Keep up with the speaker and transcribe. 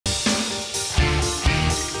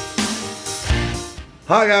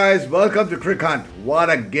Hi guys, welcome to Crichunt. What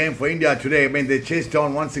a game for India today. I mean, they chased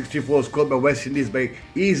down 164, scored by West Indies by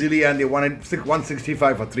easily, and they won it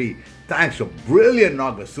 165 for 3. Thanks to brilliant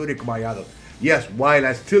knocker, Suryakumar Yadav. Yes, while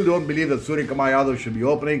I still don't believe that Suryakumar Yadav should be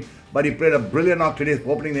opening, but he played a brilliant knock today for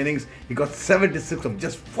opening the innings. He got 76 of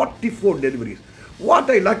just 44 deliveries. What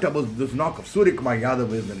I liked about this knock of Suryakumar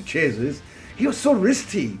Yadav is when he chases, he was so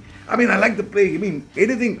wristy. I mean, I like the play. I mean,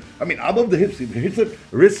 anything, above the hips, he hits it,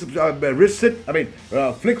 wrists it,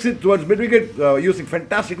 flicks it towards mid-wicket using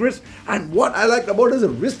fantastic wrist. And what I like about it is the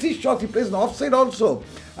wristy shots he plays in offside also.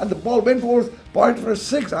 And the ball went towards point for a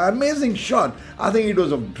 6. Amazing shot. I think it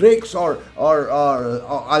was of Drake's or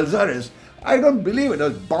Alzarez. I don't believe it. It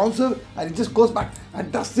was bouncer and it just goes back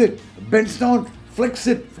and does it. Bends down, flicks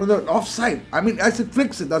it from the offside. I said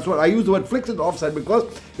flicks it. That's what I use the word flicks it offside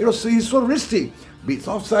because he's so wristy. Beats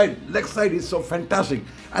offside, leg side is so fantastic.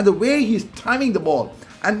 And the way he's timing the ball.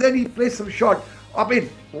 And then he plays some shot over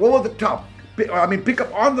the top. Pick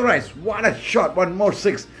up on the rise. What a shot. One more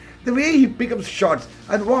 6. The way he picks up shots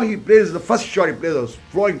and what he plays, the first shot he plays was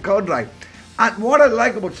throwing cover drive. And what I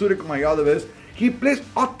like about Suryakumar Yadav is he plays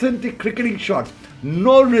authentic cricketing shots.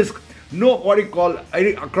 No risk, no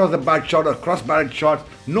across the bat shot or cross batted shots,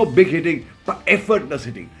 no big hitting, but effortless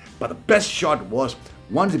hitting. But the best shot was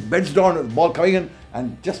once he bends down, the ball coming in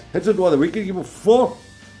and just hits it over the wicketkeeper. 4.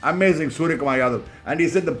 Amazing Suryakumar Yadav. And he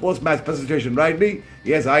said the post-match presentation rightly.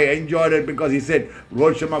 Yes, I enjoyed it because he said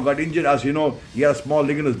Rohit Sharma got injured. As you know, he had a small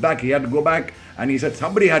leg in his back. He had to go back. And he said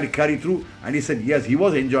somebody had to carry through. And he said, yes, he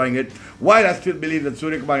was enjoying it. While I still believe that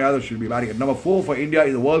Suryakumar Yadav should be batting at number 4 for India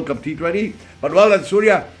in the World Cup T20. But well done,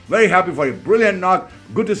 Surya. Very happy for you. Brilliant knock.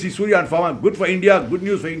 Good to see Surya and form. Good for India. Good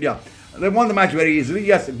news for India. They won the match very easily.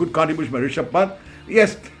 Yes, a good contribution by Rishabh Pant.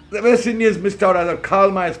 Yes, the West Indians missed out. Either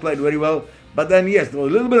Kalma has played very well. But then, yes, there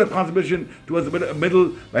was a little bit of contribution towards the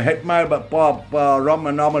middle by Hetmeyer, by Ram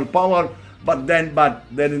and normal power. But then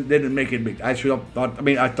they didn't make it big. I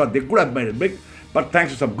thought they could have made it big. But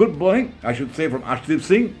thanks to some good bowling, I should say, from Arshdeep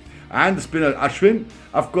Singh and the spinner Ashwin.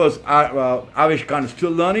 Of course, Avesh Khan is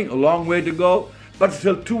still learning, a long way to go. But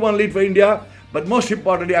still 2-1 lead for India. But most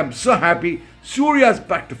importantly, I'm so happy Surya's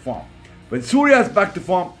back to form. When Surya is back to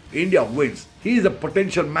form, India wins. He is a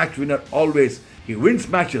potential match winner always. He wins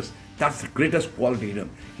matches. That's the greatest quality in him.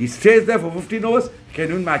 He stays there for 15 overs, he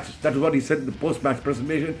can win matches. That is what he said in the post-match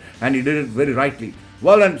presentation, and he did it very rightly.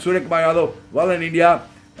 Well done, Suryakumar Yadav. Well done, India.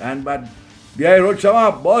 But Rohit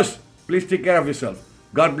Sharma, boss, please take care of yourself.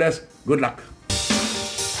 God bless. Good luck.